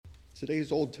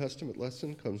Today's Old Testament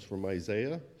lesson comes from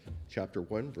Isaiah chapter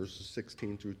 1, verses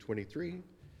 16 through 23.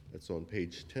 That's on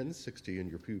page 1060 in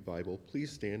your Pew Bible.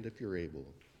 Please stand if you're able.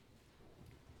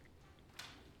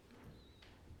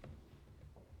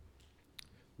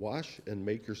 Wash and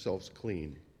make yourselves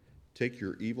clean. Take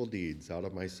your evil deeds out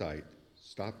of my sight.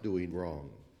 Stop doing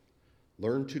wrong.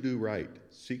 Learn to do right.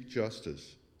 Seek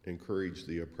justice. Encourage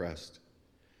the oppressed.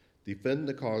 Defend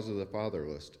the cause of the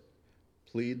fatherless.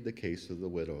 Plead the case of the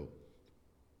widow.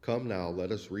 Come now,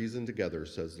 let us reason together,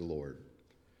 says the Lord.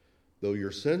 Though your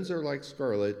sins are like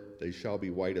scarlet, they shall be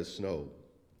white as snow.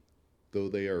 Though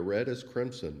they are red as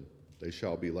crimson, they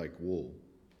shall be like wool.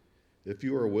 If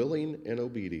you are willing and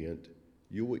obedient,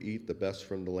 you will eat the best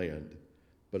from the land.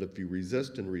 But if you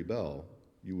resist and rebel,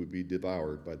 you will be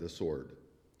devoured by the sword.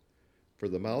 For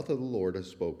the mouth of the Lord has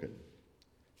spoken.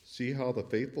 See how the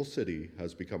faithful city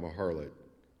has become a harlot.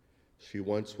 She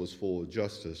once was full of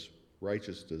justice,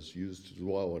 righteousness used to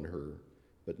dwell in her,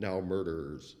 but now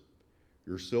murderers.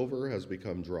 Your silver has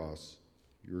become dross.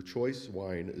 Your choice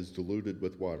wine is diluted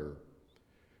with water.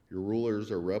 Your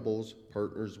rulers are rebels,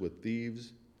 partners with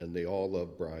thieves, and they all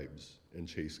love bribes and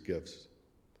chase gifts.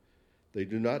 They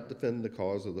do not defend the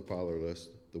cause of the fatherless.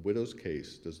 The widow's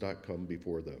case does not come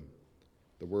before them.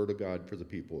 The word of God for the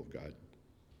people of God.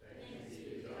 Thanks be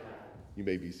to God. You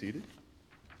may be seated.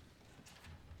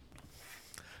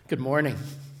 Good morning.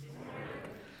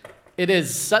 It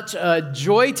is such a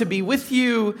joy to be with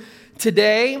you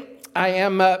today. I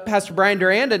am Pastor Brian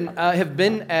Durand and have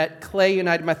been at Clay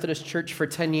United Methodist Church for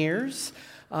 10 years.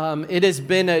 It has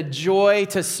been a joy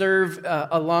to serve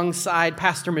alongside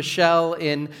Pastor Michelle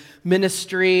in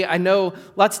ministry. I know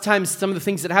lots of times some of the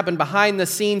things that happen behind the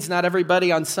scenes, not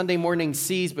everybody on Sunday morning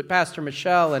sees, but Pastor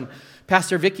Michelle and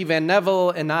Pastor Vicki Van Neville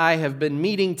and I have been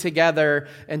meeting together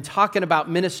and talking about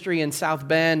ministry in South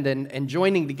Bend and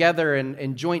joining together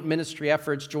in joint ministry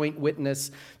efforts, joint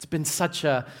witness. It's been such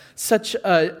a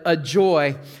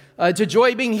joy. It's a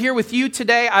joy being here with you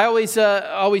today. I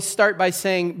always start by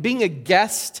saying, being a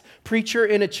guest preacher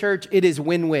in a church, it is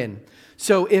win-win.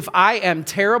 So if I am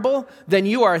terrible, then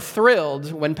you are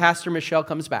thrilled when Pastor Michelle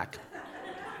comes back.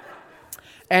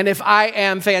 And if I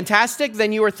am fantastic,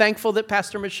 then you are thankful that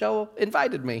Pastor Michelle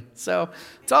invited me. So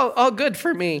it's all good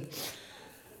for me.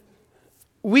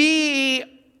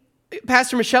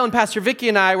 Pastor Michelle and Pastor Vicki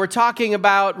and I were talking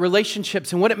about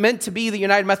relationships and what it meant to be the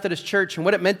United Methodist Church and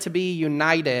what it meant to be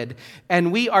united.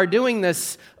 And we are doing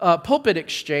this pulpit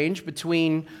exchange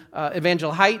between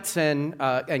Evangel Heights and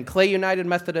Clay United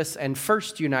Methodist and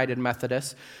First United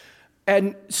Methodist.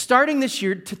 And starting this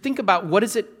year to think about what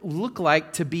does it look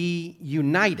like to be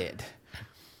united.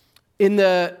 In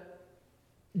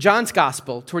John's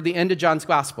Gospel, toward the end of John's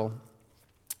Gospel,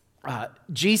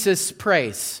 Jesus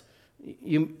prays.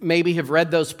 You maybe have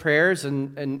read those prayers,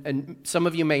 and some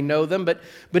of you may know them, but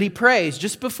he prays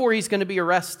just before he's going to be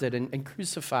arrested and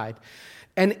crucified.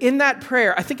 And in that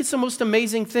prayer, I think it's the most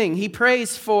amazing thing. He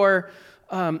prays for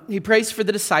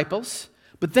the disciples,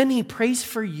 but then he prays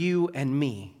for you and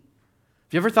me.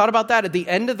 Have you ever thought about that? At the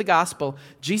end of the gospel,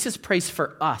 Jesus prays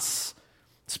for us.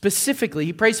 Specifically,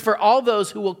 he prays for all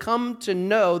those who will come to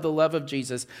know the love of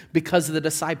Jesus because of the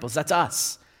disciples. That's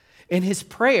us. And his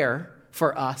prayer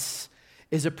for us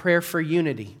is a prayer for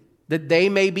unity, that they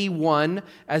may be one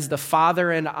as the Father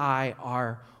and I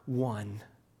are one.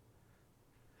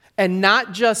 And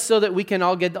not just so that we can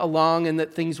all get along and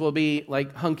that things will be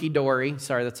like hunky-dory.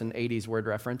 Sorry, that's an 80s word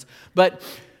reference. But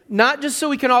not just so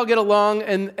we can all get along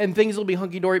and things will be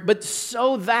hunky-dory, but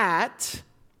so that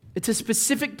it's a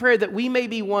specific prayer that we may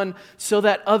be one so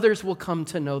that others will come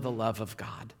to know the love of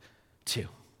God too.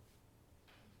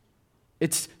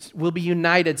 We'll be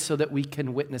united so that we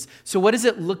can witness. So what does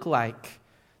it look like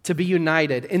to be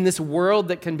united in this world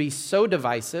that can be so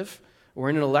divisive?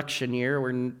 We're in an election year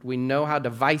where we know how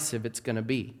divisive it's going to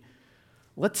be.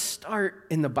 Let's start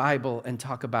in the Bible and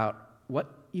talk about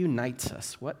what unites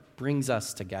us, what brings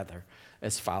us together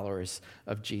as followers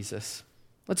of Jesus.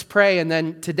 Let's pray, and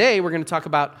then today we're going to talk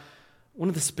about one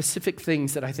of the specific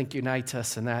things that I think unites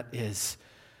us, and that is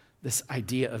this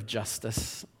idea of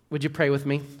justice. Would you pray with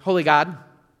me? Holy God,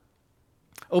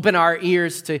 open our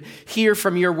ears to hear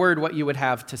from your word what you would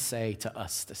have to say to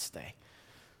us this day.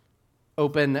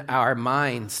 Open our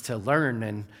minds to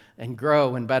learn and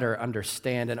grow and better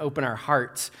understand, and open our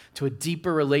hearts to a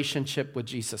deeper relationship with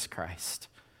Jesus Christ,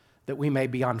 that we may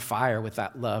be on fire with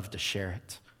that love to share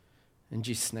it. In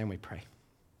Jesus' name we pray.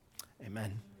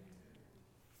 Amen.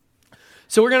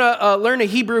 So we're going to learn a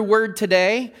Hebrew word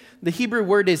today. The Hebrew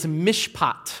word is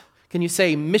mishpat. Can you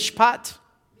say mishpat?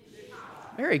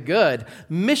 Very good.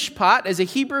 Mishpat is a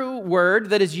Hebrew word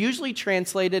that is usually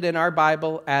translated in our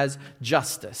Bible as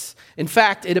justice. In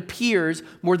fact, it appears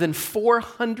more than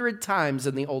 400 times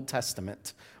in the Old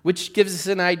Testament, which gives us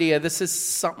an idea. This is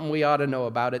something we ought to know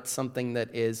about. It's something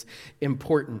that is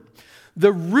important.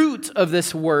 The root of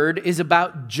this word is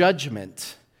about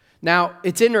judgment. Now,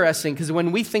 it's interesting because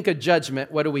when we think of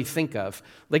judgment, what do we think of?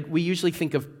 Like, we usually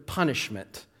think of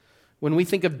punishment. When we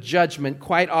think of judgment,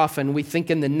 quite often we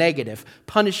think in the negative,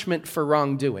 punishment for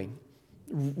wrongdoing,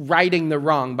 righting the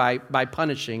wrong by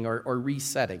punishing or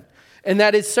resetting. And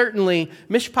that is certainly,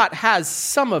 Mishpat has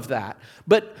some of that.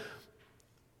 But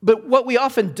what we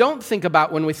often don't think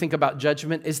about when we think about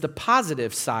judgment is the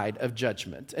positive side of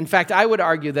judgment. In fact, I would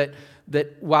argue that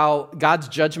while God's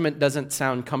judgment doesn't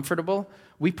sound comfortable,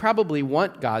 we probably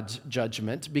want God's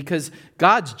judgment because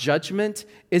God's judgment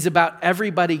is about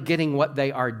everybody getting what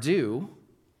they are due,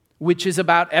 which is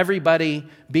about everybody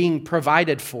being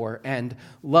provided for and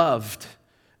loved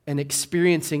and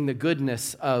experiencing the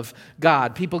goodness of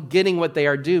God. People getting what they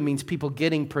are due means people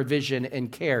getting provision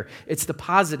and care. It's the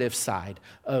positive side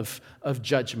of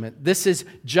judgment. This is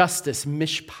justice,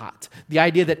 mishpat, the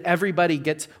idea that everybody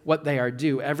gets what they are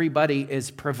due. Everybody is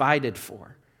provided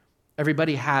for.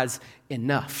 Everybody has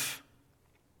enough.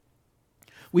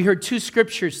 We heard two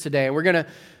scriptures today, and we're going to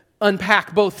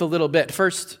unpack both a little bit.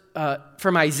 First,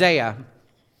 from Isaiah.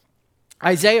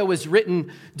 Isaiah was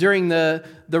written during the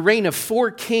reign of 4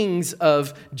 kings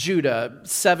of Judah,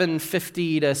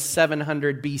 750 to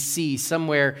 700 BC,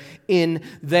 somewhere in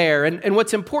there. And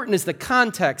what's important is the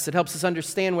context. It helps us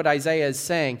understand what Isaiah is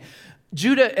saying.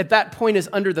 Judah at that point is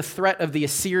under the threat of the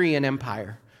Assyrian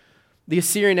Empire. The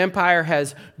Assyrian Empire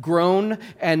has grown,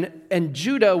 and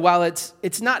Judah, while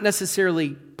it's not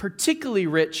necessarily particularly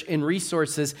rich in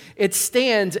resources, it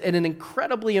stands at an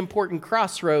incredibly important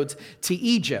crossroads to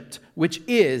Egypt, which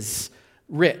is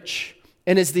rich.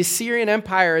 And as the Assyrian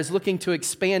Empire is looking to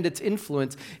expand its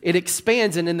influence, it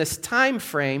expands, and in this time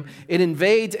frame, it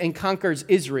invades and conquers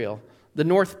Israel, the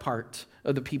north part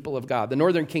of the people of God, the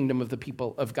northern kingdom of the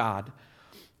people of God.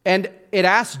 And it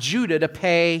asks Judah to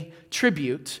pay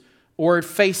tribute or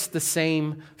face the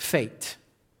same fate.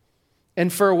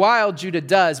 And for a while, Judah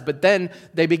does, but then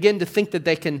they begin to think that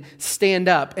they can stand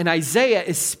up. And Isaiah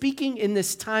is speaking in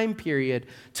this time period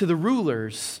to the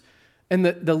rulers and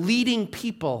the leading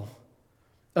people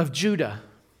of Judah.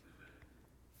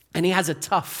 And he has a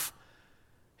tough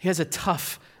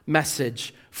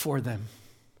message for them.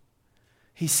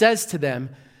 He says to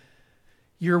them,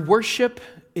 "Your worship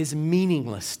is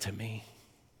meaningless to me."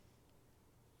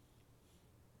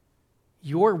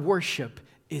 Your worship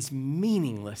is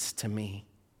meaningless to me.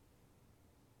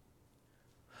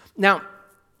 Now,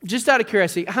 just out of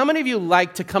curiosity, how many of you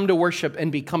like to come to worship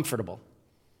and be comfortable?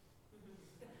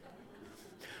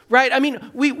 Right? I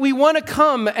mean, we want to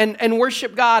come and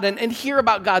worship God and hear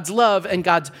about God's love and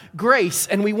God's grace,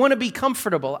 and we want to be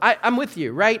comfortable. I'm with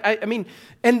you, right? I mean,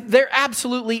 and there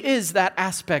absolutely is that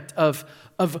aspect of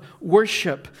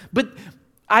worship. But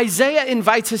Isaiah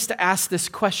invites us to ask this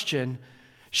question: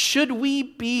 should we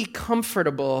be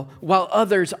comfortable while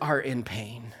others are in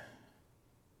pain?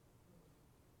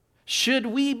 Should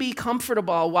we be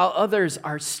comfortable while others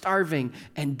are starving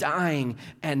and dying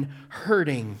and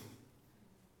hurting?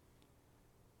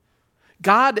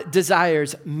 God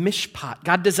desires mishpat.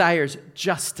 God desires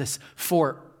justice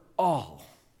for all.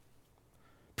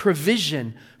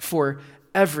 Provision for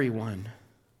everyone.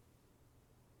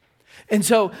 And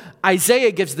so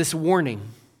Isaiah gives this warning.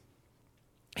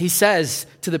 He says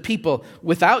to the people,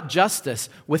 without justice,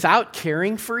 without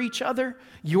caring for each other,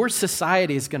 your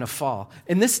society is going to fall.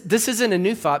 And this isn't a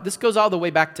new thought. This goes all the way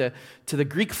back to the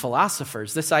Greek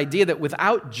philosophers. This idea that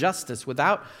without justice,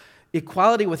 without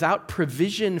equality, without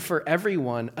provision for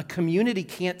everyone, a community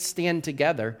can't stand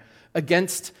together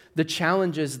against the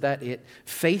challenges that it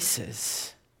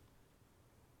faces.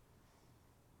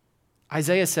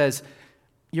 Isaiah says,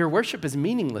 your worship is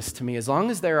meaningless to me as long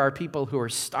as there are people who are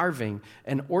starving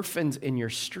and orphans in your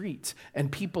streets and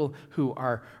people who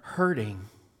are hurting.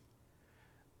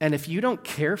 And if you don't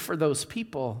care for those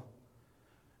people,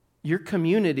 your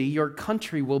community, your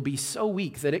country will be so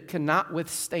weak that it cannot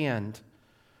withstand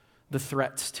the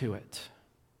threats to it.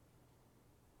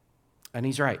 And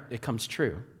he's right, it comes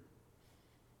true.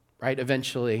 Right?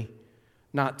 Eventually,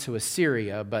 not to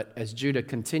Assyria, but as Judah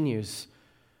continues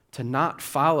to not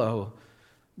follow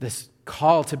this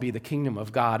call to be the kingdom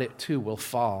of God, it too will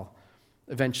fall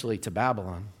eventually to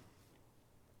Babylon.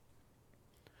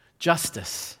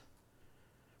 Justice,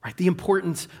 right? The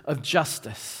importance of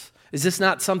justice. Is this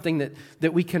not something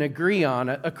that we can agree on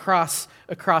across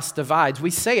divides? We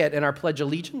say it in our Pledge of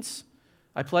Allegiance.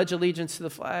 I pledge allegiance to the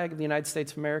flag of the United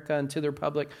States of America and to the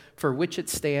republic for which it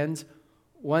stands,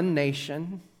 one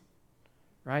nation,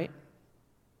 right?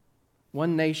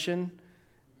 One nation,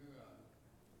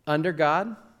 under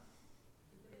God,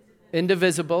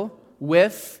 indivisible,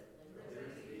 with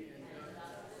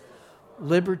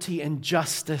liberty and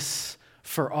justice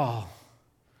for all.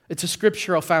 It's a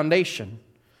scriptural foundation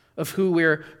of who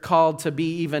we're called to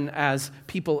be even as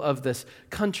people of this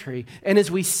country. And as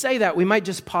we say that, we might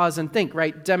just pause and think,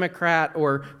 right? Democrat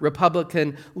or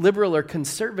Republican, liberal or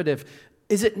conservative,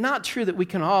 is it not true that we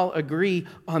can all agree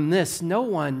on this? No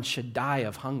one should die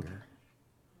of hunger.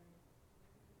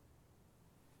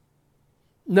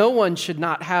 No one should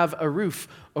not have a roof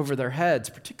over their heads,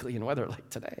 particularly in weather like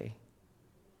today.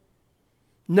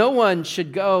 No one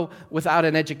should go without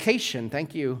an education.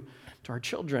 Thank you to our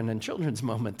children and children's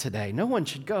moment today. No one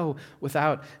should go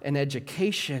without an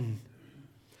education.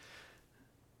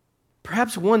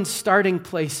 Perhaps one starting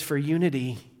place for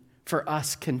unity for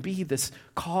us can be this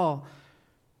call,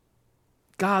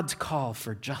 God's call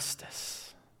for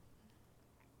justice.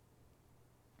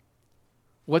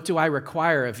 What do I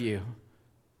require of you?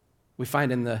 We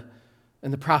find in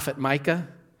the prophet Micah,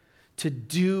 to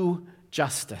do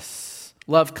justice.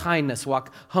 Love kindness,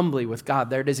 walk humbly with God.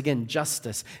 There it is again,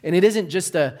 justice. And it isn't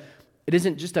just a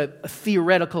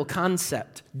theoretical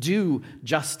concept. Do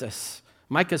justice.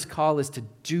 Micah's call is to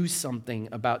do something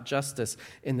about justice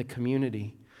in the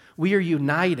community. We are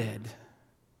united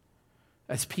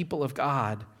as people of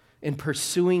God in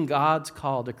pursuing God's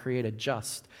call to create a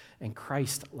just and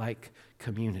Christ-like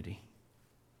community.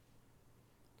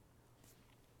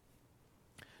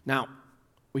 Now,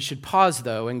 we should pause,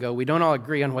 though, and go, we don't all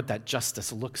agree on what that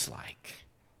justice looks like.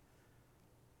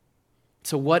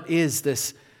 So what is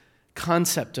this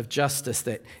concept of justice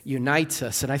that unites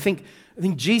us? And I think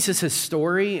Jesus'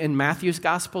 story in Matthew's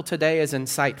gospel today is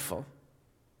insightful.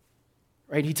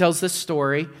 Right? He tells this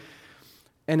story,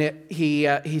 and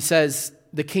he says,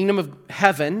 the kingdom of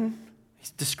heaven,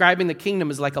 he's describing the kingdom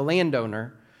as like a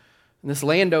landowner. And this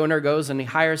landowner goes and he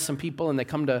hires some people, and they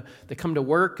come to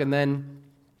work, and then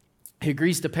he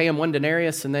agrees to pay him 1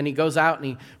 denarius, and then he goes out and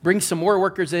he brings some more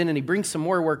workers in, and he brings some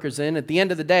more workers in. At the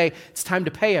end of the day, it's time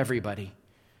to pay everybody.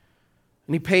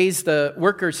 And he pays the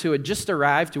workers who had just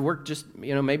arrived, who worked just,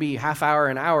 maybe half hour,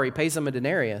 an hour, he pays them a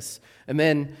denarius. And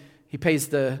then he pays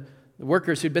the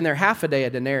workers who'd been there half a day a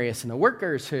denarius. And the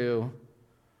workers who've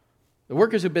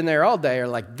been there all day are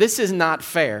like, this is not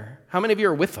fair. How many of you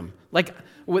are with them? Like,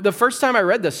 the first time I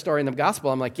read this story in the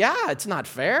gospel, I'm like, yeah, it's not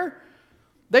fair.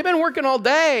 They've been working all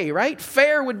day, right?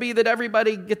 Fair would be that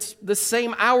everybody gets the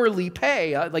same hourly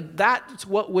pay. Like that's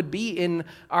what would be in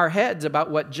our heads about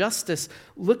what justice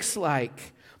looks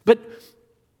like. But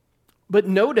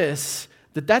notice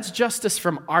that that's justice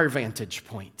from our vantage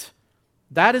point.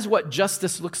 That is what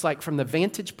justice looks like from the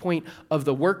vantage point of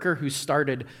the worker who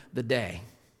started the day.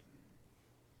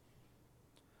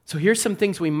 So here's some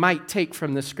things we might take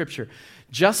from this scripture.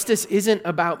 Justice isn't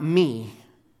about me.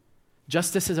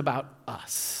 Justice is about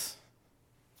us.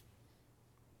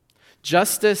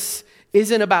 Justice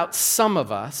isn't about some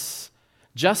of us.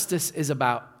 Justice is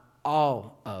about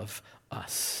all of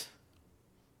us.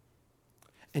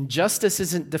 And justice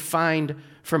isn't defined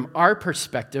from our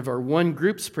perspective or one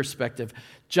group's perspective.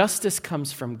 Justice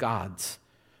comes from God's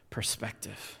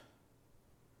perspective.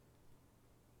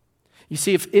 You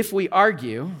see, if we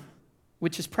argue,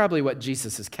 which is probably what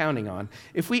Jesus is counting on,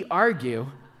 if we argue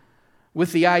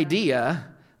with the idea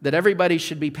that everybody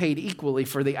should be paid equally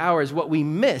for the hours, what we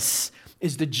miss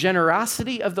is the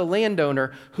generosity of the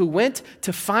landowner who went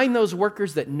to find those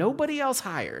workers that nobody else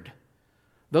hired,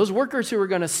 those workers who were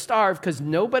going to starve because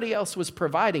nobody else was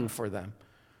providing for them,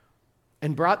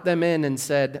 and brought them in and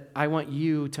said, I want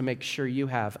you to make sure you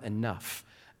have enough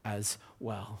as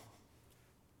well.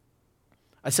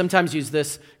 I sometimes use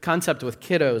this concept with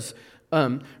kiddos,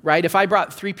 right? If I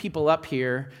brought 3 people up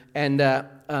here and had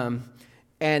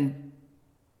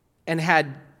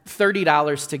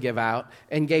 $30 to give out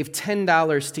and gave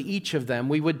 $10 to each of them,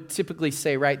 we would typically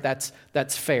say, right, that's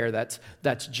fair,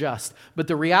 that's just. But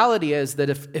the reality is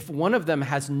that if one of them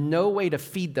has no way to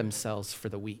feed themselves for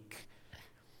the week,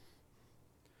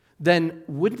 then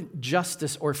wouldn't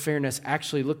justice or fairness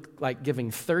actually look like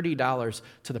giving $30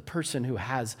 to the person who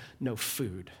has no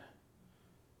food?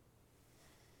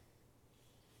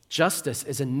 Justice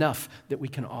is enough that we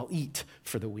can all eat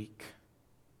for the week.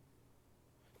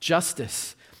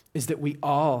 Justice is that we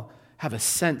all have a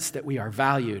sense that we are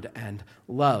valued and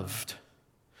loved.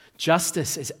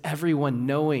 Justice is everyone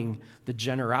knowing the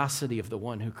generosity of the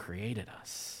one who created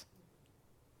us.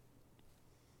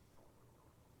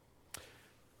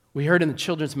 We heard in the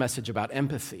children's message about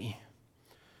empathy.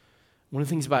 One of the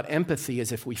things about empathy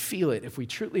is if we feel it, if we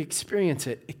truly experience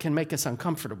it, it can make us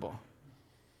uncomfortable.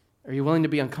 Are you willing to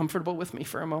be uncomfortable with me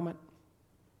for a moment?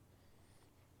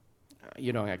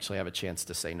 You don't actually have a chance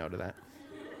to say no to that.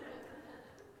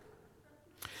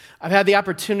 I've had the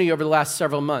opportunity over the last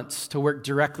several months to work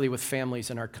directly with families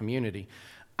in our community.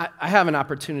 I have an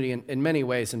opportunity in many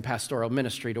ways in pastoral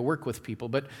ministry to work with people,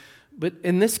 but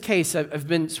in this case, I've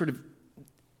been sort of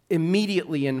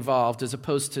immediately involved as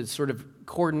opposed to sort of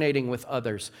coordinating with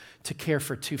others to care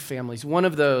for two families. One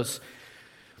of those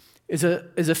is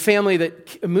a family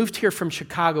that moved here from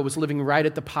Chicago, was living right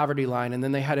at the poverty line, and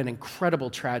then they had an incredible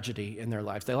tragedy in their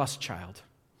lives. They lost a child.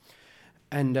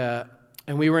 And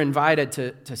we were invited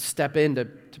to step into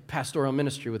pastoral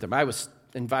ministry with them. I was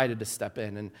invited to step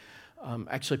in, and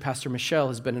actually Pastor Michelle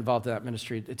has been involved in that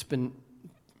ministry.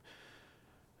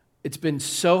 It's been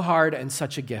so hard and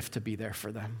such a gift to be there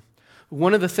for them.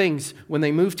 One of the things, when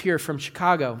they moved here from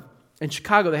Chicago, in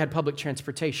Chicago they had public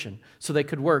transportation, so they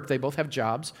could work. They both have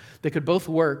jobs. They could both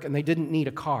work, and they didn't need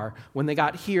a car. When they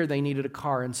got here, they needed a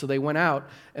car, and so they went out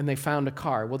and they found a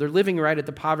car. Well, they're living right at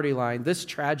the poverty line. This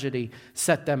tragedy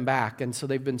set them back, and so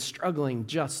they've been struggling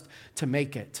just to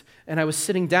make it. And I was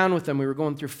sitting down with them. We were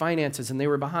going through finances, and they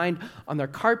were behind on their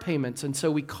car payments, and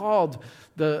so we called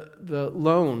the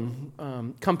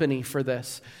loan company for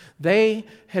this. They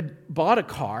had bought a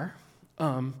car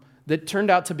that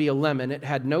turned out to be a lemon. It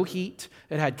had no heat.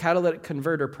 It had catalytic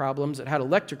converter problems. It had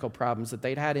electrical problems that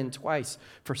they'd had in twice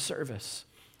for service.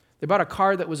 They bought a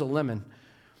car that was a lemon.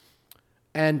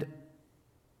 And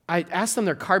I asked them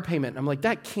their car payment. I'm like,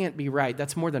 that can't be right.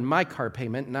 That's more than my car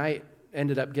payment. And I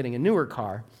ended up getting a newer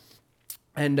car.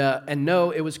 And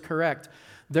no, it was correct.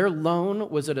 Their loan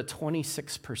was at a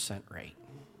 26% rate.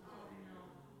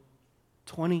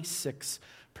 26%.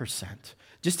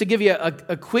 Just to give you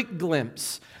a quick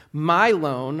glimpse, my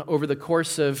loan over the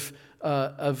course of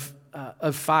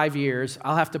 5 years,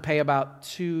 I'll have to pay about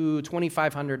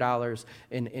 $2,500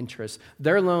 in interest.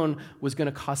 Their loan was going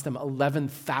to cost them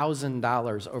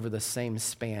 $11,000 over the same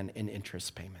span in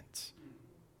interest payments.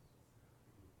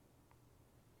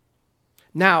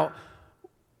 Now,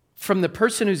 from the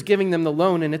person who's giving them the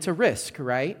loan, and it's a risk,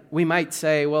 right? We might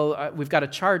say, well, we've got to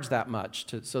charge that much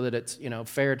so that it's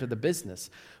fair to the business.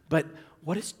 But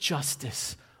what does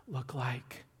justice look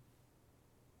like?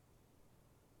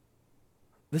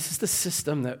 This is the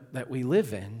system that we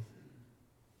live in.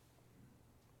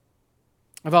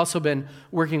 I've also been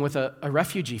working with a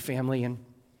refugee family and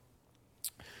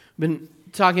been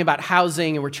talking about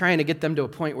housing, and we're trying to get them to a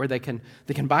point where they can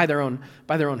buy their own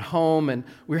home. And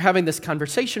we were having this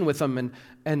conversation with them,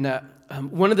 and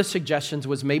one of the suggestions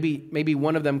was maybe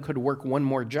one of them could work one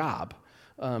more job,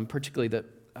 particularly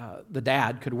the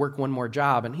dad could work one more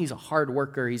job, and he's a hard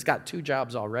worker. He's got 2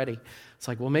 jobs already. It's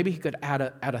like, well, maybe he could add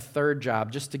a third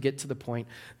job just to get to the point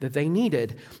that they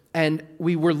needed. And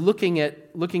we were looking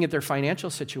at their financial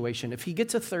situation. If he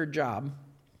gets a third job,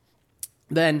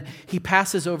 then he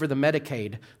passes over the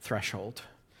Medicaid threshold.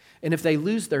 And if they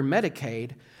lose their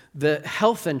Medicaid, the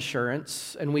health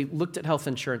insurance, and we looked at health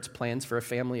insurance plans for a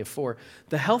family of 4,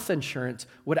 the health insurance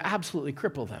would absolutely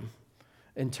cripple them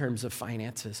in terms of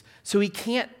finances. So he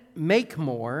can't make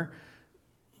more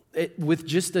with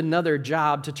just another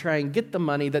job to try and get the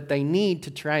money that they need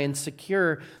to try and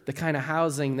secure the kind of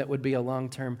housing that would be a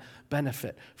long-term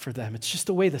benefit for them. It's just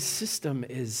the way the system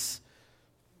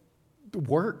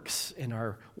works in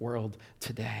our world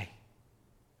today.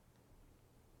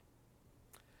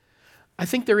 I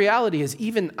think the reality is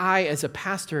even I, as a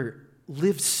pastor,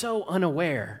 live so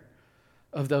unaware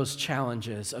of those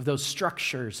challenges, of those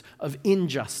structures of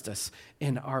injustice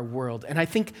in our world. And I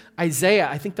think Isaiah,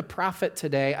 I think the prophet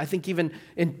today, I think even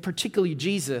in particularly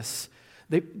Jesus,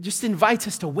 they just invites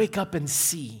us to wake up and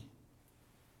see.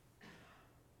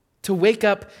 To wake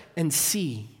up and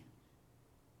see.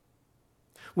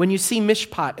 When you see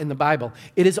mishpat in the Bible,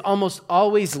 it is almost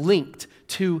always linked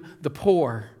to the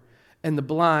poor and the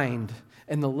blind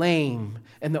and the lame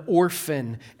and the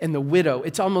orphan and the widow.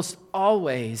 It's almost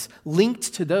always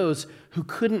linked to those who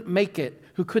couldn't make it,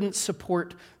 who couldn't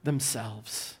support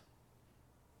themselves.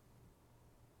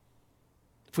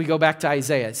 If we go back to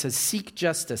Isaiah, it says, seek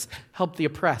justice, help the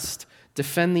oppressed,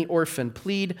 defend the orphan,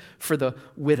 plead for the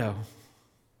widow.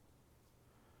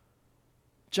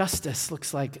 Justice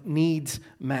looks like needs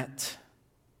met,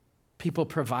 people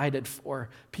provided for,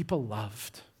 people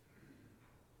loved.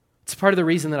 It's part of the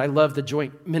reason that I love the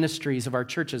joint ministries of our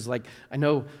churches. Like I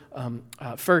know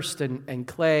First and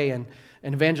Clay and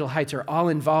Evangel Heights are all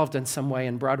involved in some way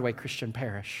in Broadway Christian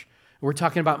Parish. We're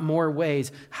talking about more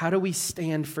ways. How do we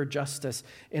stand for justice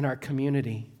in our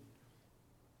community?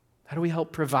 How do we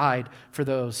help provide for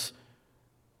those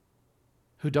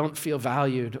who don't feel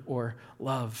valued or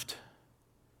loved.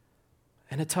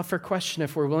 And a tougher question,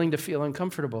 if we're willing to feel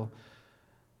uncomfortable,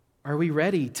 are we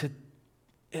ready to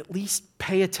at least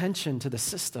pay attention to the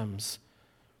systems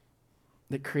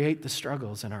that create the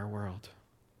struggles in our world?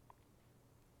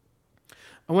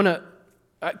 I want to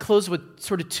close with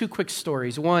sort of two quick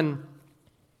stories. One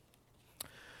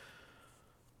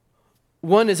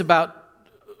is about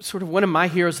sort of one of my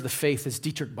heroes of the faith is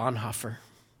Dietrich Bonhoeffer.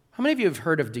 How many of you have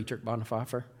heard of Dietrich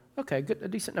Bonhoeffer? Okay, good. A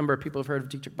decent number of people have heard of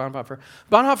Dietrich Bonhoeffer.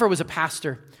 Bonhoeffer was a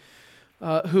pastor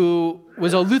who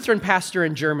was a Lutheran pastor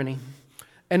in Germany.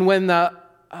 And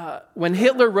when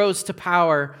Hitler rose to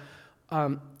power,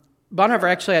 Bonhoeffer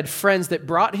actually had friends that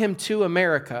brought him to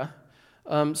America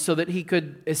so that he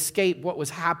could escape what was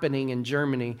happening in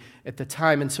Germany at the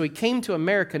time. And so he came to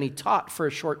America and he taught for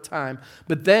a short time.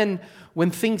 But then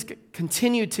when things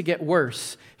continued to get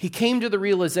worse, he came to the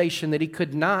realization that he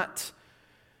could not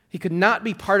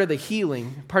be part of the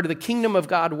healing, part of the kingdom of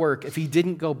God work if he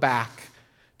didn't go back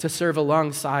to serve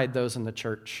alongside those in the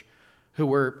church who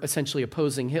were essentially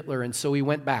opposing Hitler. And so he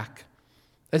went back.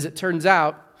 As it turns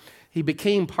out, he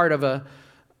became part of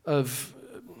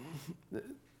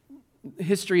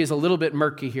history is a little bit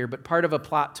murky here, but part of a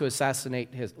plot to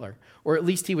assassinate Hitler. Or at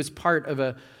least he was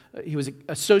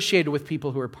associated with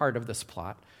people who were part of this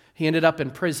plot. He ended up in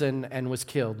prison and was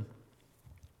killed.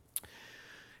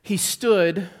 He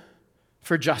stood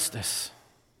for justice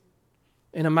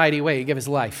in a mighty way. He gave his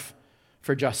life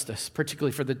for justice,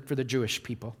 particularly for the Jewish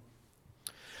people.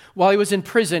 While he was in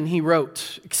prison, he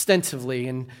wrote extensively,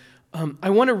 and I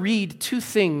want to read two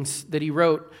things that he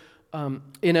wrote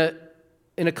in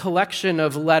a collection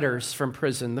of letters from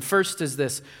prison. The first is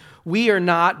this: we are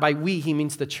not, by we he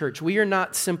means the church, we are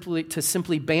not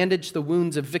simply bandage the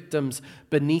wounds of victims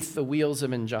beneath the wheels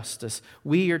of injustice.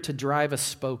 We are to drive a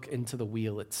spoke into the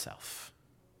wheel itself.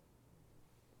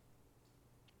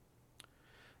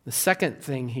 The second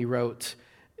thing he wrote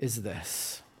is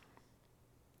this: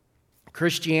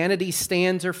 Christianity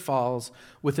stands or falls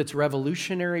with its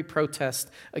revolutionary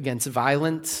protest against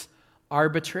violence,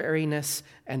 arbitrariness,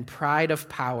 and pride of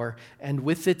power, and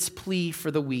with its plea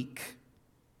for the weak.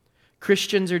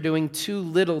 Christians are doing too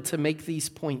little to make these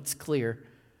points clear.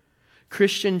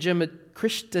 Christendom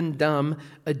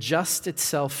adjusts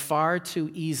itself far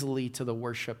too easily to the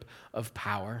worship of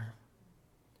power.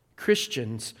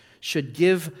 Christians should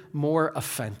give more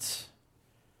offense,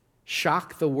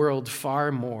 shock the world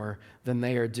far more than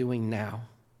they are doing now.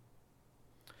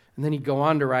 And then he'd go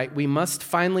on to write, we must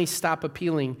finally stop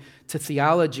appealing to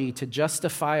theology to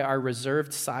justify our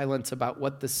reserved silence about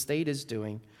what the state is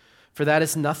doing, for that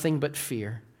is nothing but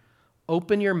fear.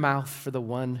 Open your mouth for the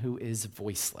one who is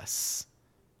voiceless.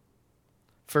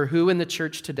 For who in the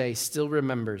church today still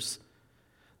remembers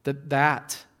that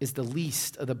that is the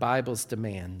least of the Bible's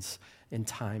demands in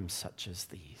times such as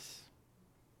these?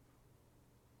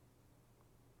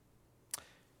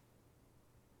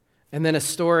 And then a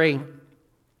story,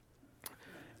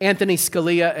 Anthony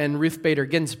Scalia and Ruth Bader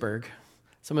Ginsburg.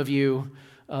 Some of you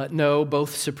know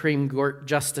both Supreme Court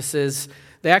justices.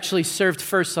 They actually served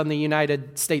first on the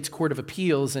United States Court of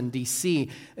Appeals in D.C.,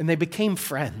 and they became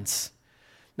friends.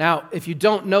 Now, if you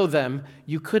don't know them,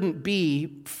 you couldn't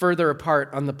be further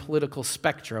apart on the political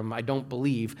spectrum, I don't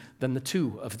believe, than the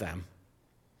two of them.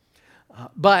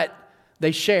 But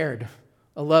they shared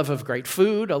a love of great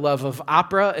food, a love of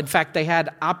opera. In fact, they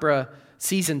had opera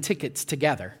season tickets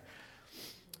together.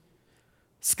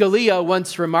 Scalia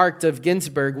once remarked of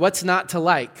Ginsburg, what's not to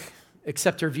like,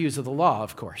 except her views of the law,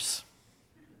 of course.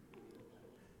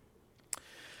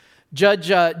 Judge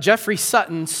Jeffrey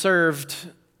Sutton served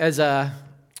as a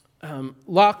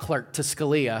law clerk to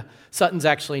Scalia. Sutton's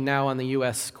actually now on the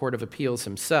U.S. Court of Appeals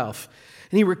himself.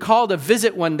 And he recalled a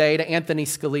visit one day to Anthony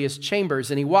Scalia's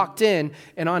chambers, and he walked in,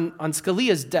 and on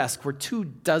Scalia's desk were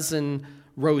 24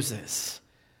 roses.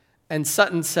 And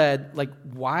Sutton said,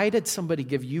 why did somebody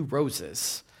give you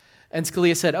roses? And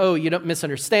Scalia said, oh, you don't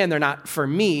misunderstand. They're not for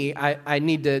me. I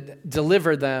need to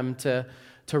deliver them to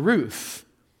Ruth.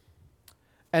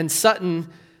 And Sutton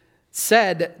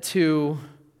said to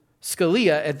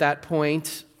Scalia at that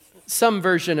point, some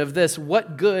version of this,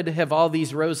 what good have all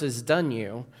these roses done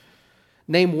you?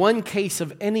 Name one case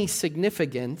of any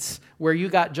significance where you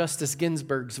got Justice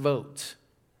Ginsburg's vote.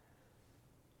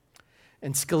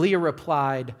 And Scalia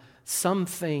replied, some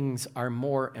things are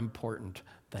more important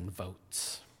than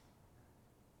votes.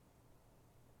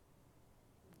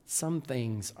 Some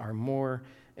things are more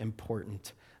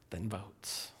important than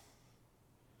votes.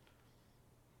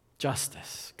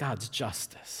 Justice, God's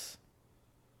justice,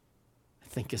 I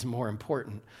think is more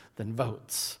important than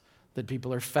votes, that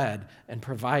people are fed and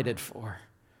provided for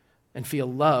and feel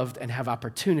loved and have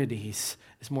opportunities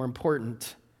is more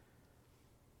important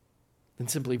than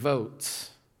simply votes.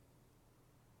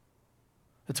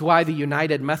 That's why the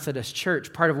United Methodist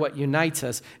Church, part of what unites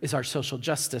us is our social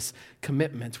justice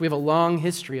commitments. We have a long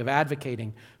history of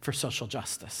advocating for social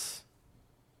justice.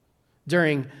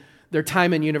 During their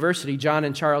time in university, John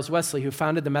and Charles Wesley, who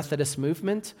founded the Methodist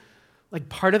movement,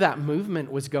 part of that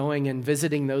movement was going and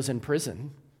visiting those in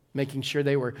prison, making sure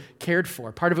they were cared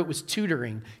for. Part of it was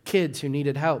tutoring kids who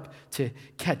needed help to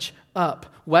catch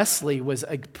up. Wesley was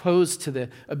opposed to the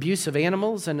abuse of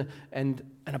animals and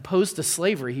opposed to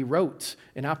slavery. He wrote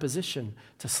in opposition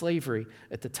to slavery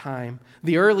at the time.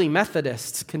 The early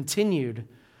Methodists continued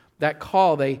that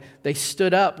call. They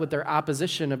stood up with their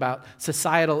opposition about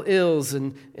societal ills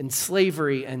and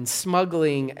slavery and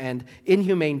smuggling and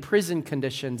inhumane prison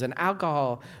conditions and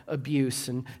alcohol abuse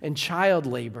and child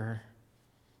labor.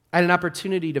 I had an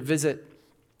opportunity to visit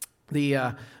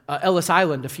the Ellis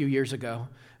Island a few years ago.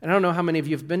 And I don't know how many of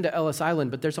you have been to Ellis Island,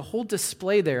 but there's a whole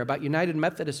display there about United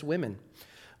Methodist women.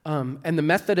 And the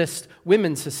Methodist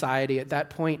Women's Society at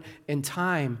that point in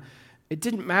time, it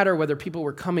didn't matter whether people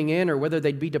were coming in or whether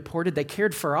they'd be deported. They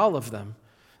cared for all of them.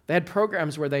 They had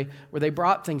programs where they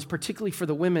brought things, particularly for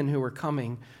the women who were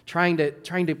coming, trying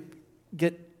to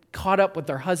get caught up with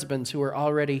their husbands who were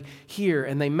already here,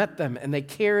 and they met them and they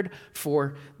cared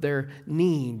for their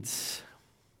needs.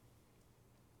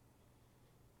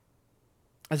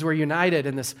 As we're united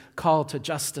in this call to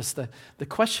justice, the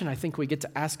question I think we get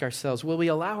to ask ourselves, will we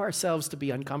allow ourselves to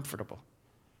be uncomfortable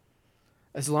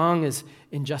as long as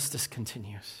injustice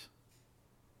continues?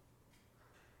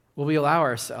 Will we allow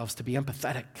ourselves to be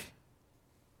empathetic?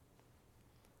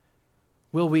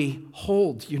 Will we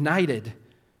hold united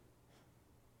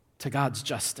to God's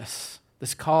justice,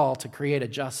 this call to create a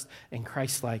just and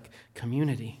Christ-like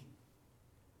community?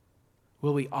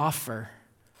 Will we offer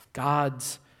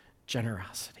God's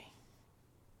generosity?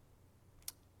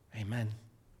 Amen.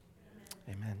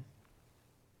 Amen.